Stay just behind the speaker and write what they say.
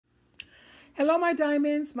Hello, my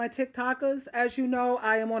diamonds, my TikTokers. As you know,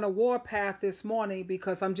 I am on a war path this morning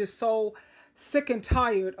because I'm just so sick and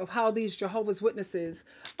tired of how these Jehovah's Witnesses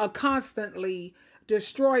are constantly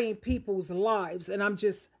destroying people's lives. And I'm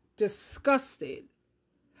just disgusted.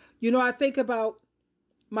 You know, I think about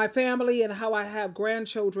my family and how I have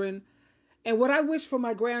grandchildren. And what I wish for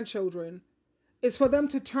my grandchildren is for them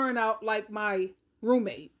to turn out like my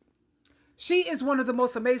roommate. She is one of the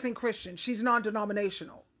most amazing Christians. She's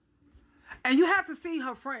non-denominational. And you have to see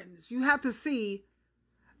her friends. You have to see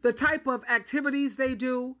the type of activities they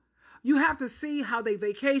do. You have to see how they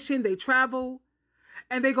vacation, they travel,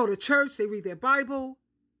 and they go to church, they read their Bible.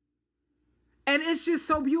 And it's just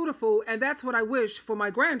so beautiful. And that's what I wish for my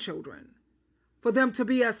grandchildren, for them to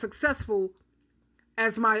be as successful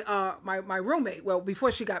as my roommate. Well,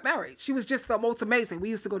 before she got married, she was just the most amazing. We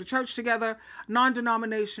used to go to church together,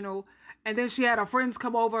 non-denominational. And then she had her friends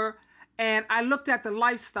come over, and I looked at the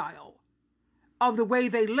lifestyle of the way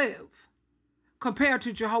they live compared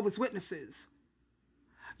to Jehovah's Witnesses.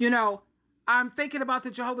 You know, I'm thinking about the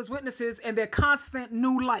Jehovah's Witnesses and their constant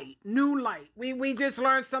new light. We just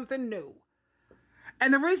learned something new.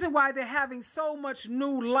 And the reason why they're having so much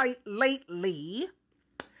new light lately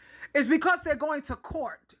is because they're going to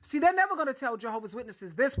court. See, they're never going to tell Jehovah's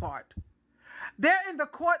Witnesses this part. They're in the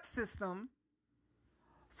court system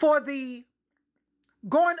for the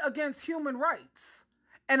going against human rights.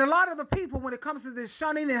 And a lot of the people, when it comes to this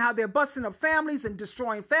shunning and how they're busting up families and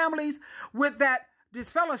destroying families with that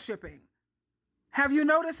disfellowshipping. Have you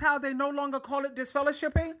noticed how they no longer call it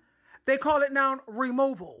disfellowshipping? They call it now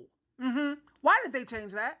removal. Why did they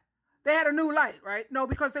change that? They had a new light, right? No,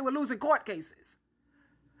 because they were losing court cases.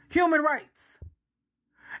 Human rights.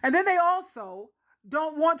 And then they also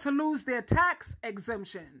don't want to lose their tax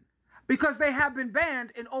exemption because they have been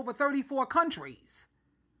banned in over 34 countries.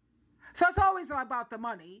 So it's always about the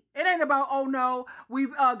money. It ain't about, oh no,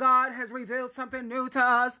 God has revealed something new to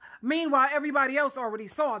us. Meanwhile, everybody else already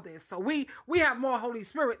saw this. So we have more Holy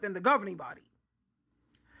Spirit than the governing body.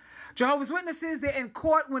 Jehovah's Witnesses, they're in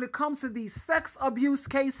court when it comes to these sex abuse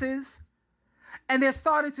cases. And they're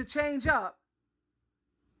starting to change up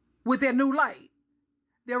with their new light.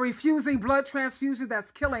 They're refusing blood transfusion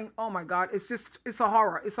that's killing. Oh my God, it's a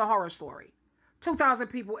horror. It's a horror story. 2,000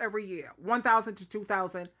 people every year, 1,000 to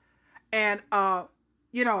 2,000. And,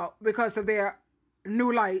 you know, because of their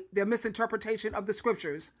new light, their misinterpretation of the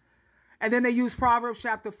scriptures. And then they use Proverbs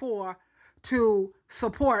chapter 4 to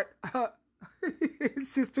support.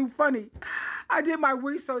 It's just too funny. I did my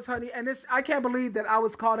research, honey, and I can't believe that I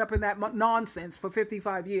was caught up in that nonsense for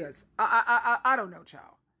 55 years. I don't know,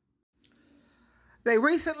 child. They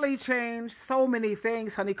recently changed so many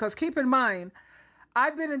things, honey, because keep in mind,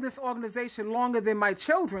 I've been in this organization longer than my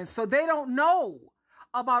children, so they don't know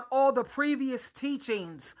about all the previous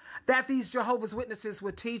teachings that these Jehovah's Witnesses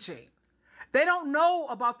were teaching. They don't know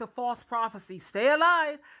about the false prophecy. Stay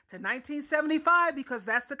alive to 1975 because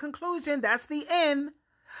that's the conclusion. That's the end.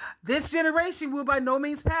 This generation will by no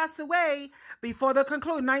means pass away before the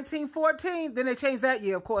conclusion. 1914. Then they changed that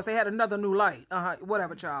year, of course. They had another new light.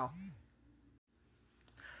 Whatever, child.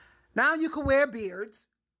 Now you can wear beards.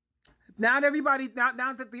 Now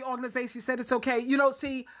that the organization said it's okay. You know,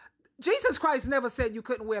 see, Jesus Christ never said you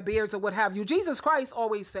couldn't wear beards or what have you. Jesus Christ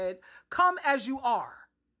always said, come as you are.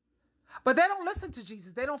 But they don't listen to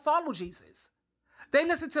Jesus. They don't follow Jesus. They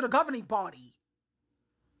listen to the governing body.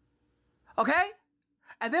 Okay?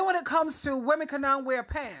 And then when it comes to women can now wear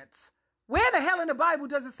pants, where the hell in the Bible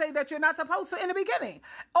does it say that you're not supposed to in the beginning?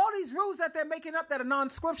 All these rules that they're making up that are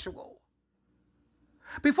non-scriptural.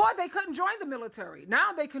 Before, they couldn't join the military.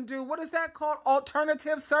 Now they can do, what is that called?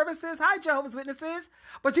 Alternative services. Hi, Jehovah's Witnesses.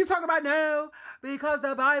 But you talk about, no, because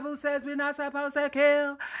the Bible says we're not supposed to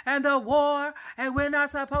kill and the war, and we're not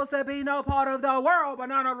supposed to be no part of the world. But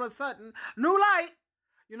now all of a sudden, new light.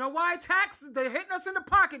 You know why? Taxes, they're hitting us in the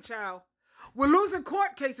pocket, child. We're losing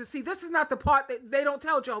court cases. See, this is not the part that they don't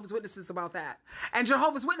tell Jehovah's Witnesses about that. And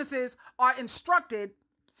Jehovah's Witnesses are instructed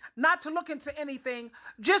not to look into anything.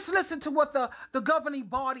 Just listen to what the governing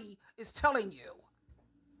body is telling you.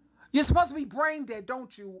 You're supposed to be brain dead.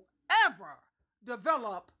 Don't you ever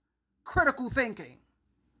develop critical thinking.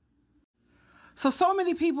 So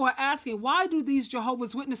many people are asking, why do these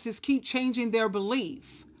Jehovah's Witnesses keep changing their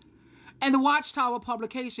belief? And the Watchtower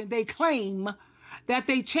publication, they claim that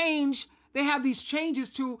they have these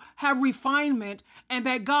changes to have refinement and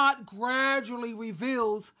that God gradually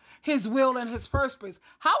reveals his will and his purpose.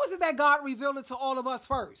 How is it that God revealed it to all of us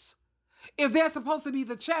first? If they're supposed to be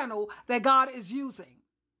the channel that God is using.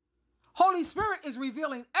 Holy Spirit is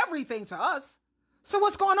revealing everything to us. So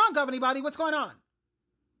what's going on, governing body? What's going on?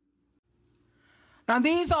 Now,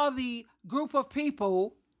 these are the group of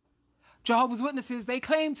people, Jehovah's Witnesses, they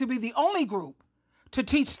claim to be the only group to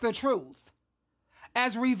teach the truth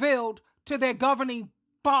as revealed to their governing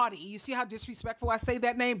body. You see how disrespectful I say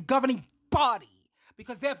that name? Governing body.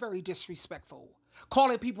 Because they're very disrespectful.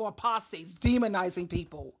 Calling people apostates, demonizing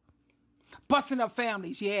people, busting up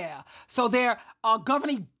families, yeah. So their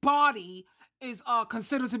governing body is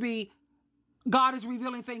considered to be, God is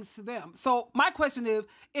revealing things to them. So my question is,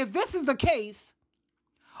 if this is the case,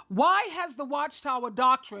 why has the Watchtower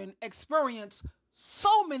doctrine experienced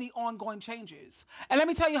so many ongoing changes? And let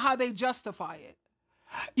me tell you how they justify it.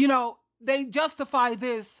 You know, they justify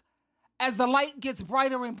this as the light gets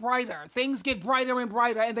brighter and brighter. Things get brighter and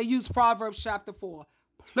brighter, and they use Proverbs chapter 4.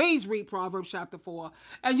 Please read Proverbs chapter 4,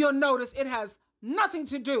 and you'll notice it has nothing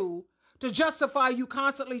to do to justify you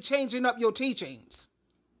constantly changing up your teachings.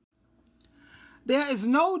 There is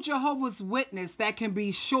no Jehovah's Witness that can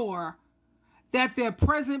be sure that their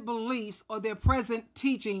present beliefs or their present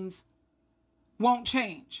teachings won't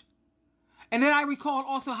change. And then I recall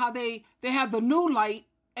also how they have the new light,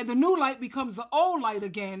 and the new light becomes the old light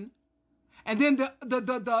again. And then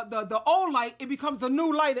the old light, it becomes the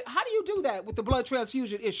new light. How do you do that with the blood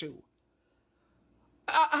transfusion issue?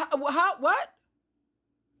 What?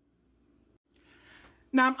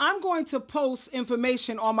 Now, I'm going to post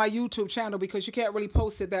information on my YouTube channel because you can't really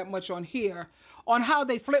post it that much on here, on how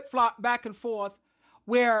they flip-flop back and forth,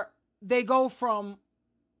 where they go from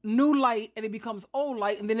new light and it becomes old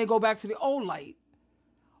light, and then they go back to the old light.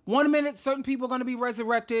 1 minute, certain people are going to be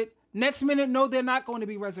resurrected. Next minute, no, they're not going to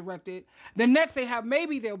be resurrected. The next they have,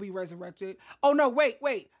 maybe they'll be resurrected. Oh, no,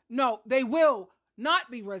 wait. No, they will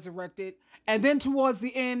not be resurrected. And then towards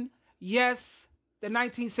the end, yes, the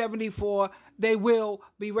 1974, they will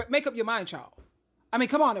be, make up your mind, child. I mean,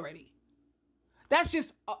 come on already. That's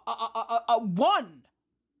just one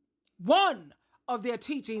of their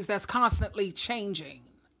teachings that's constantly changing.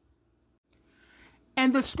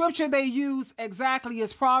 And the scripture they use exactly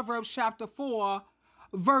is Proverbs chapter 4,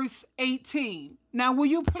 verse 18. Now, will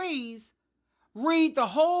you please read the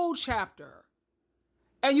whole chapter?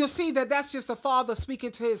 And you'll see that that's just a father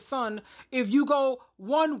speaking to his son. If you go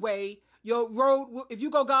one way, your road, if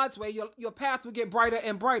you go God's way, your path will get brighter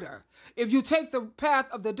and brighter. If you take the path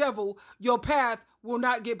of the devil, your path will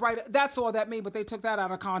not get brighter. That's all that means, but they took that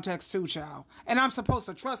out of context too, child. And I'm supposed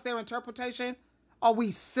to trust their interpretation? Are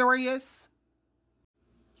we serious?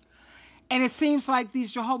 And it seems like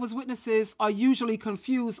these Jehovah's Witnesses are usually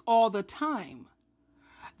confused all the time.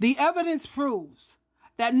 The evidence proves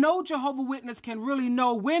that no Jehovah's Witness can really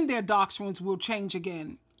know when their doctrines will change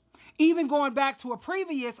again, even going back to a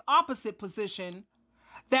previous opposite position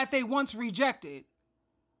that they once rejected,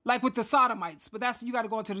 like with the Sodomites. But that's, you got to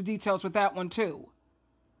go into the details with that one too.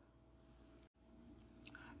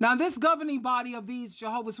 Now, this governing body of these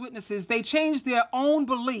Jehovah's Witnesses, they change their own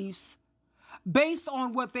beliefs based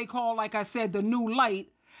on what they call, like I said, the new light,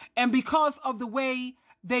 and because of the way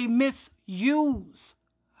they misuse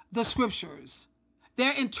the scriptures.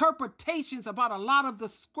 Their interpretations about a lot of the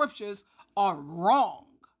scriptures are wrong.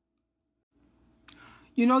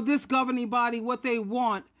 You know, this governing body, what they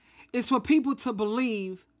want is for people to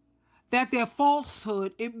believe that their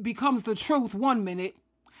falsehood, it becomes the truth 1 minute,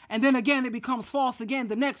 and then again it becomes false again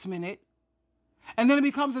the next minute, and then it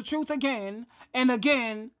becomes the truth again and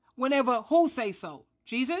again whenever who say so?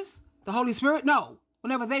 Jesus? The Holy Spirit? No,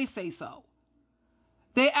 whenever they say so.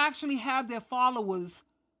 They actually have their followers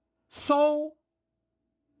so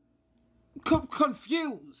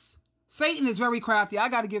confused. Satan is very crafty. I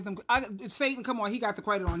got to give them, Satan, come on, he got the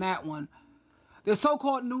credit on that one. Their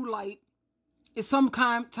so-called new light is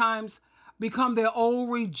sometimes become their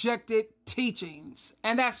old rejected teachings.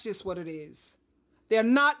 And that's just what it is. They're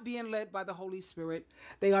not being led by the Holy Spirit.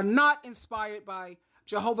 They are not inspired by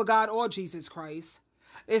Jehovah God or Jesus Christ.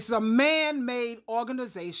 It's a man-made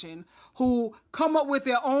organization who come up with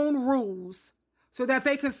their own rules so that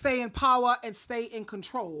they can stay in power and stay in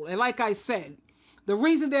control. And like I said, the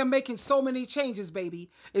reason they're making so many changes, baby,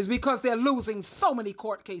 is because they're losing so many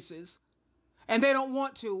court cases. And they don't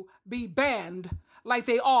want to be banned like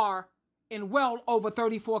they are in well over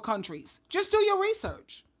 34 countries. Just do your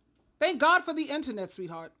research. Thank God for the internet,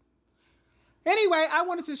 sweetheart. Anyway, I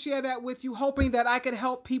wanted to share that with you, hoping that I could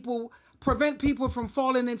help people, prevent people from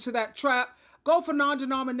falling into that trap. Go for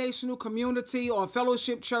non-denominational community or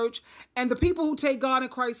fellowship church. And the people who take God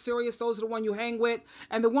and Christ serious, those are the ones you hang with.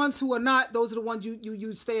 And the ones who are not, those are the ones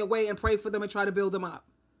you stay away and pray for them and try to build them up.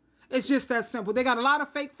 It's just that simple. They got a lot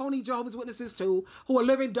of fake, phony Jehovah's Witnesses too, who are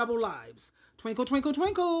living double lives. Twinkle, twinkle,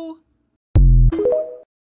 twinkle.